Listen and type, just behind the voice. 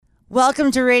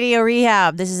Welcome to Radio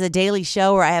Rehab. This is a daily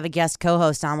show where I have a guest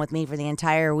co-host on with me for the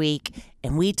entire week,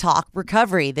 and we talk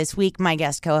recovery. This week, my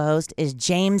guest co-host is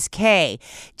James K.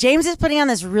 James is putting on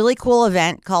this really cool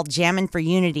event called Jammin' for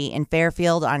Unity in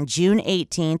Fairfield on June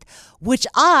 18th, which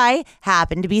I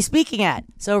happen to be speaking at.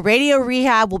 So Radio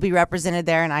Rehab will be represented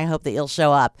there, and I hope that you'll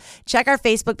show up. Check our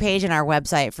Facebook page and our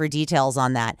website for details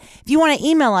on that. If you want to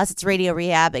email us, it's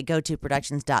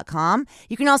radiorehab@gotoproductions.com.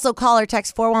 You can also call or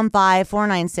text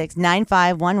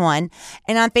 415-496-9511.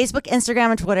 And on Facebook,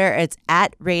 Instagram, and Twitter, it's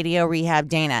at Radio Rehab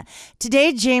Dana.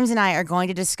 Today, James and I are going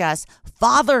to discuss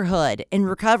fatherhood in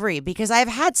recovery because I've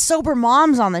had sober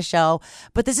moms on the show,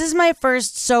 but this is my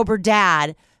first sober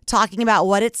dad talking about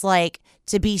what it's like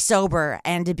to be sober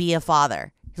and to be a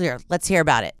father. Here, let's hear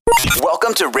about it.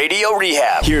 Welcome to Radio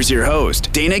Rehab. Here's your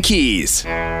host, Dana Keys.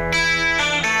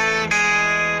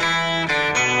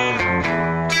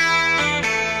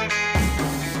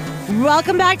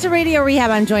 Welcome back to Radio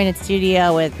Rehab. I'm joined in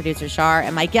studio with producer Shar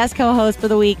and my guest co-host for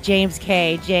the week, James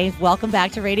K. James, welcome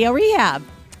back to Radio Rehab.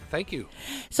 Thank you.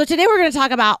 So today we're going to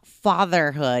talk about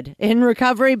fatherhood in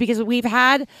recovery because we've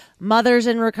had mothers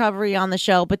in recovery on the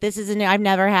show, but this isn't. I've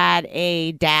never had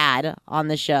a dad on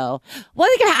the show. Well,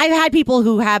 I think I've had people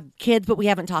who have kids, but we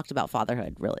haven't talked about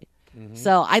fatherhood really. Mm-hmm.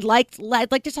 So I'd like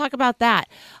to talk about that.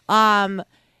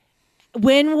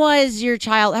 When was your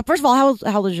child? First of all, how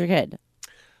old is your kid?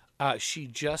 She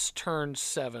just turned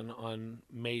 7 on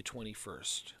May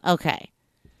 21st. Okay.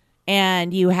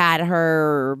 And you had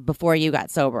her before you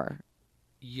got sober?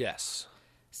 Yes.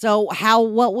 So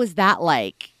what was that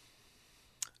like?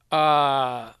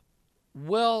 Well,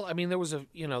 I mean, there was a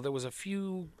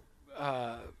few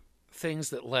things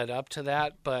that led up to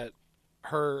that, but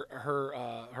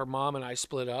her mom and I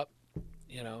split up.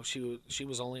 You know, she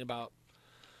was only about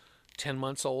 10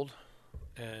 months old.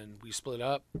 And we split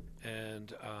up,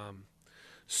 and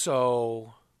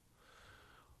so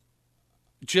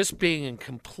just being in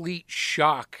complete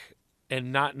shock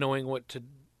and not knowing what to,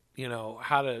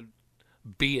 how to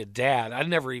be a dad. I'd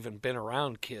never even been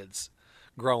around kids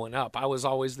growing up. I was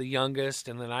always the youngest,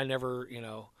 and then I never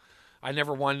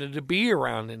wanted to be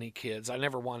around any kids. I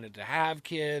never wanted to have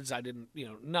kids. I didn't,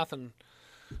 nothing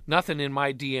in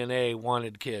my DNA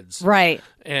wanted kids. Right.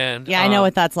 And yeah, I know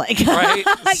what that's like. Right.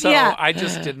 So yeah. I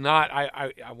just did not,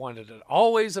 I wanted it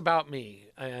always about me.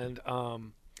 And,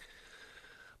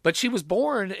 but she was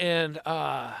born and,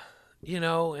 and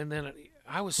then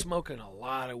I was smoking a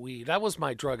lot of weed. That was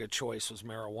my drug of choice, was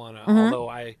marijuana. Mm-hmm. Although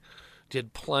I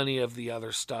did plenty of the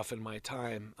other stuff in my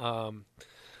time.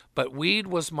 But weed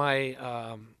was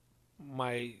my,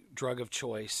 my drug of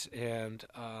choice. And,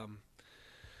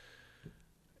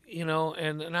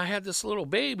 and I had this little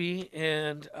baby,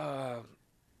 and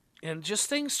just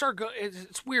things start going.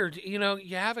 It's weird,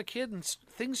 you have a kid, and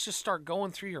things just start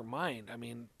going through your mind. I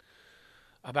mean,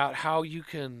 about how you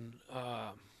can,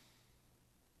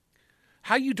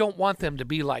 how you don't want them to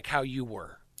be like how you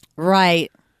were,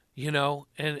 right?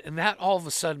 And that all of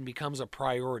a sudden becomes a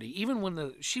priority. Even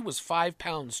when she was 5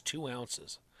 pounds 2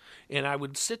 ounces, and I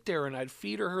would sit there and I'd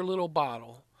feed her little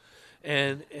bottle.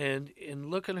 And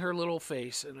look in her little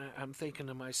face, and I'm thinking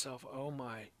to myself, oh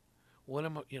my, what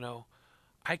am I,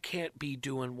 I can't be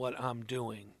doing what I'm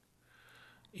doing.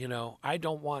 I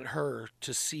don't want her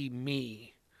to see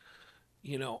me,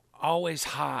 always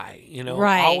high,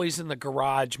 right. Always in the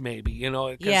garage maybe,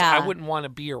 because yeah. I wouldn't want to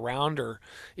be around her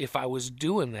if I was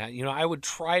doing that. I would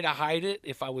try to hide it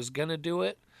if I was going to do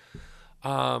it.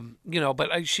 But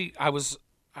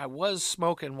I was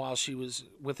smoking while she was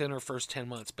within her first 10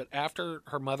 months, but after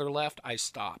her mother left, I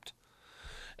stopped.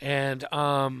 And,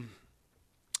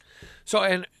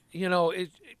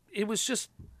 it was just,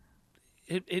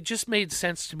 it just made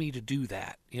sense to me to do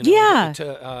that, yeah.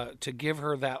 to give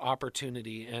her that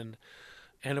opportunity. And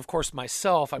of course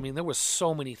myself, I mean, there was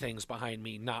so many things behind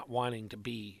me not wanting to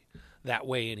be that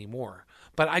way anymore,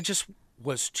 but I just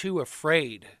was too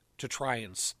afraid to try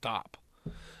and stop.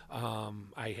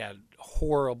 I had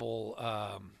horrible,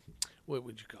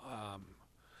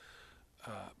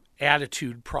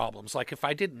 attitude problems. Like if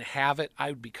I didn't have it,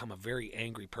 I would become a very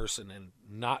angry person and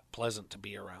not pleasant to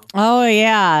be around. Oh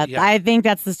yeah. I think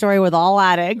that's the story with all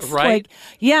addicts. Right.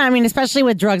 I mean, especially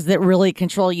with drugs that really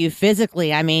control you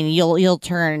physically. I mean, you'll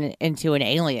turn into an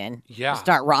alien. Yeah.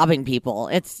 Start robbing people.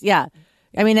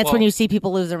 I mean, that's when you see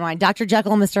people lose their mind. Dr.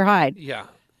 Jekyll and Mr. Hyde. Yeah.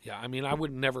 Yeah, I mean, I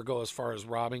would never go as far as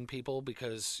robbing people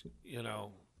because,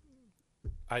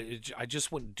 I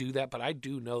just wouldn't do that. But I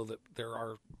do know that there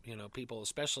are, people,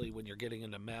 especially when you're getting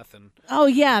into meth and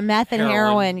meth and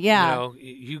heroin. Yeah,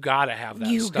 you got to have that.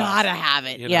 You stuff. Got to have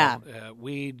it.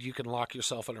 Weed, you can lock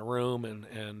yourself in a room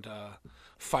and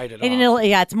fight it And off.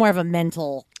 yeah, it's more of a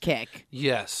mental kick.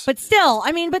 Yes. But still,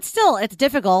 it's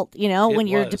difficult, It when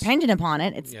you're was. dependent upon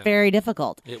it. It's Yeah. very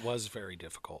difficult. It was very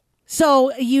difficult.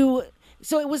 So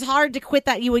it was hard to quit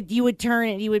that. You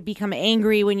would become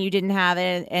angry when you didn't have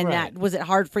it, and Right. that was it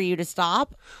hard for you to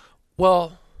stop?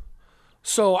 Well,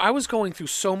 so I was going through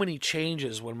so many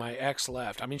changes when my ex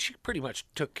left. I mean, she pretty much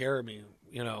took care of me,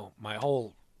 my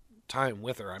whole time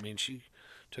with her. I mean, she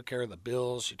took care of the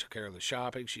bills. She took care of the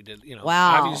shopping. She did,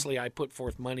 Wow. Obviously, I put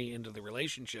forth money into the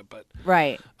relationship, but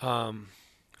Right.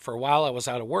 for a while I was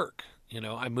out of work.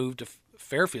 I moved to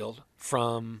Fairfield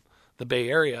from the Bay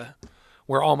Area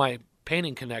where all my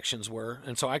painting connections were.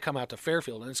 And so I come out to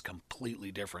Fairfield and it's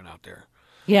completely different out there.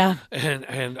 Yeah.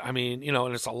 And I mean,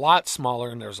 and it's a lot smaller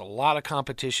and there's a lot of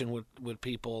competition with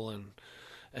people.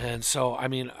 And so, I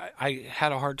mean, I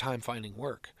had a hard time finding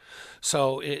work.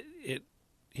 So it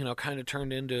kind of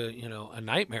turned into, a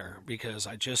nightmare because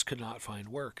I just could not find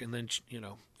work. And then,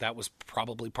 that was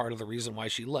probably part of the reason why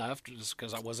she left, is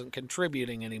because I wasn't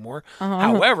contributing anymore.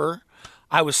 However,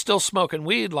 I was still smoking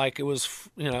weed like it was,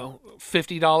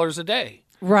 $50 a day.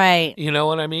 Right. You know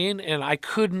what I mean? And I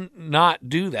couldn't not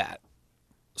do that.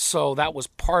 So that was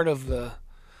part of the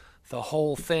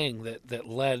whole thing that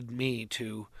led me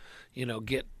to,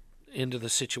 get into the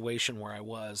situation where I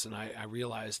was. And I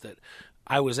realized that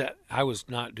I was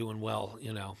not doing well,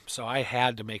 so I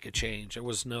had to make a change. There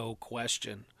was no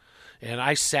question. And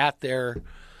I sat there.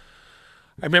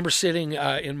 I remember sitting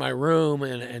in my room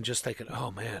and just thinking,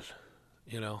 oh man,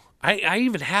 I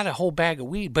even had a whole bag of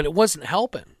weed, but it wasn't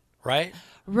helping. Right.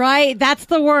 Right. That's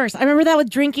the worst. I remember that with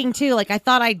drinking too. Like I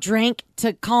thought I drank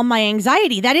to calm my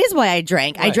anxiety. That is why I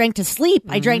drank. Right. I drank to sleep.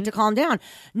 I drank to calm down,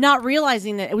 not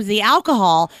realizing that it was the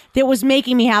alcohol that was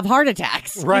making me have heart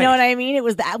attacks. Right. You know what I mean? It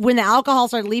was when the alcohol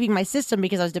started leaving my system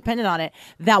because I was dependent on it.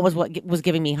 That was what was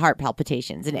giving me heart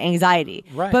palpitations and anxiety.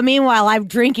 Right. But meanwhile, I'm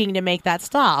drinking to make that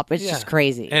stop. It's just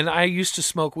crazy. And I used to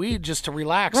smoke weed just to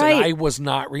relax. Right. And I was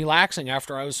not relaxing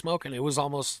after I was smoking. It was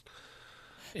almost...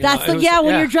 That's when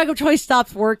your drug of choice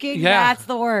stops working. Yeah. That's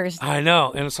the worst. I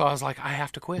know. And so I was like, I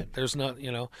have to quit. There's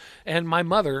no, And my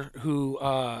mother, who,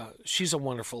 she's a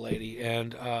wonderful lady,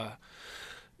 and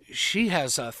she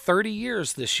has 30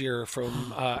 years this year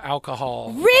from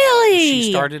alcohol. Really?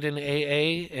 She started in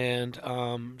AA,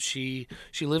 and she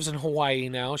lives in Hawaii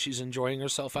now. She's enjoying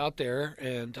herself out there,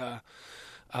 and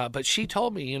but she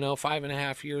told me,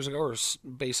 5.5 years ago, or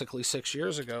basically 6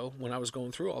 years ago, when I was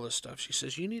going through all this stuff, she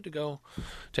says, you need to go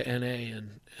to NA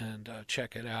and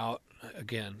check it out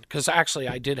again. Because actually,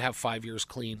 I did have 5 years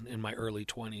clean in my early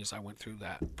 20s. I went through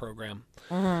that program.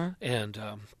 And,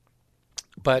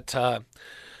 but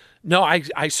no,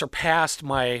 I surpassed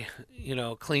my,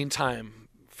 clean time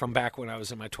from back when I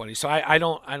was in my 20s. So I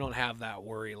don't have that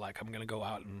worry like I'm going to go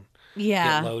out and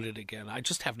get loaded again. I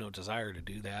just have no desire to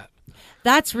do that.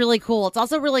 That's really cool. It's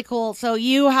also really cool. So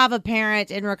you have a parent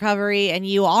in recovery and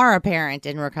you are a parent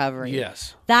in recovery.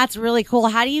 Yes. That's really cool.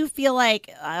 How do you feel like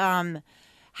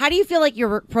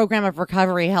your program of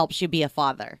recovery helps you be a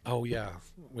father? Oh yeah.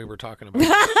 We were talking about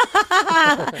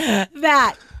that.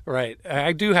 That. Right.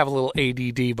 I do have a little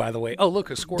ADD, by the way. Oh, look,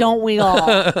 a squirrel. Don't we all?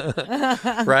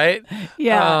 Right?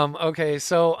 Yeah. Okay.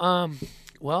 So,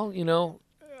 well,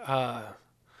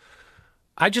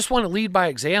 I just want to lead by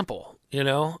example,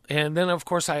 and then of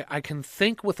course I can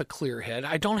think with a clear head.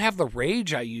 I don't have the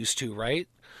rage I used to, right?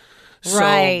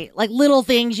 Right. Like little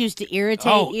things used to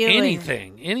irritate you.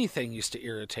 Anything used to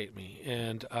irritate me.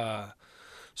 And,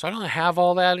 so I don't have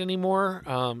all that anymore.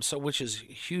 Which is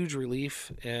a huge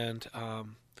relief. And,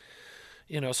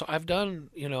 so I've done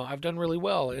really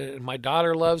well. And my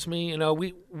daughter loves me.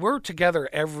 We're together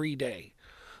every day.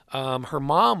 Her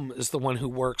mom is the one who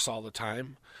works all the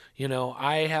time.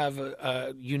 I have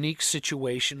a unique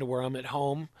situation to where I'm at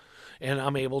home and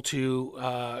I'm able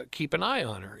to keep an eye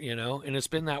on her, and it's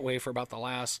been that way for about the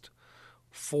last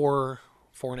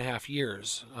 4.5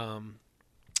 years. And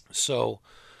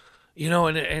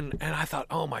I thought,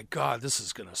 oh my God, this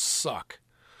is going to suck.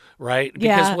 Right.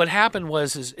 Because what happened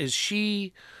was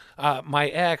she, my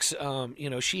ex,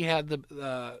 she had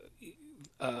a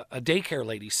daycare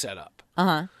lady set up.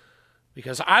 Uh-huh.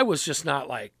 Because I was just not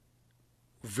like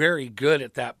very good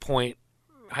at that point.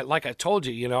 Like I told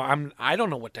you, I don't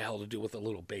know what the hell to do with a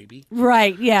little baby.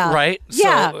 Right. Yeah. Right.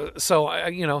 Yeah. So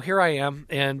here I am.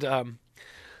 And,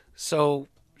 so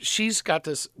she's got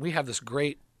this, we have this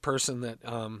great person that,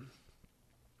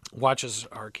 watches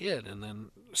our kid, and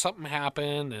then something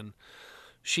happened and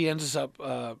she ends up,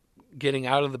 getting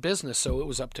out of the business. So it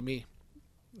was up to me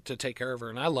to take care of her.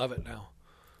 And I love it now.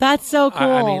 That's so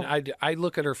cool. I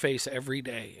look at her face every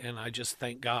day and I just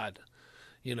thank God,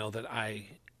 that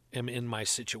I am in my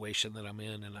situation that I'm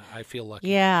in, and I feel lucky.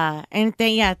 Yeah, and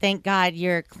thank God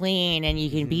you're clean and you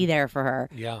can be there for her.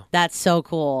 Yeah. That's so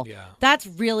cool. Yeah. That's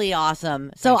really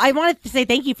awesome. So I wanted to say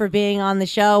thank you for being on the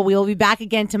show. We will be back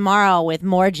again tomorrow with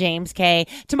more James K.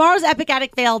 Tomorrow's Epic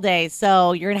Attic Fail Day,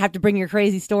 so you're going to have to bring your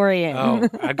crazy story in. Oh,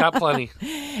 I got plenty.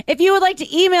 If you would like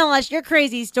to email us your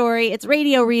crazy story, it's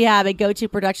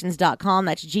radiorehab@gotoproductions.com.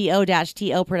 That's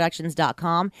go-to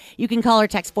productions.com. You can call or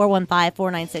text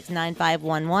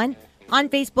 415-496-9511. On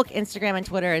Facebook, Instagram, and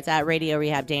Twitter, it's at Radio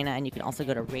Rehab Dana, and you can also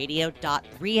go to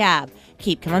radio.rehab.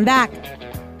 Keep coming back.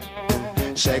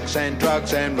 Sex and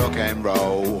drugs and rock and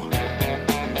roll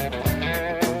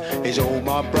is all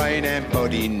my brain and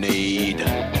body need.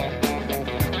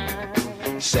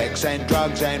 Sex and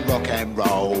drugs and rock and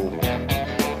roll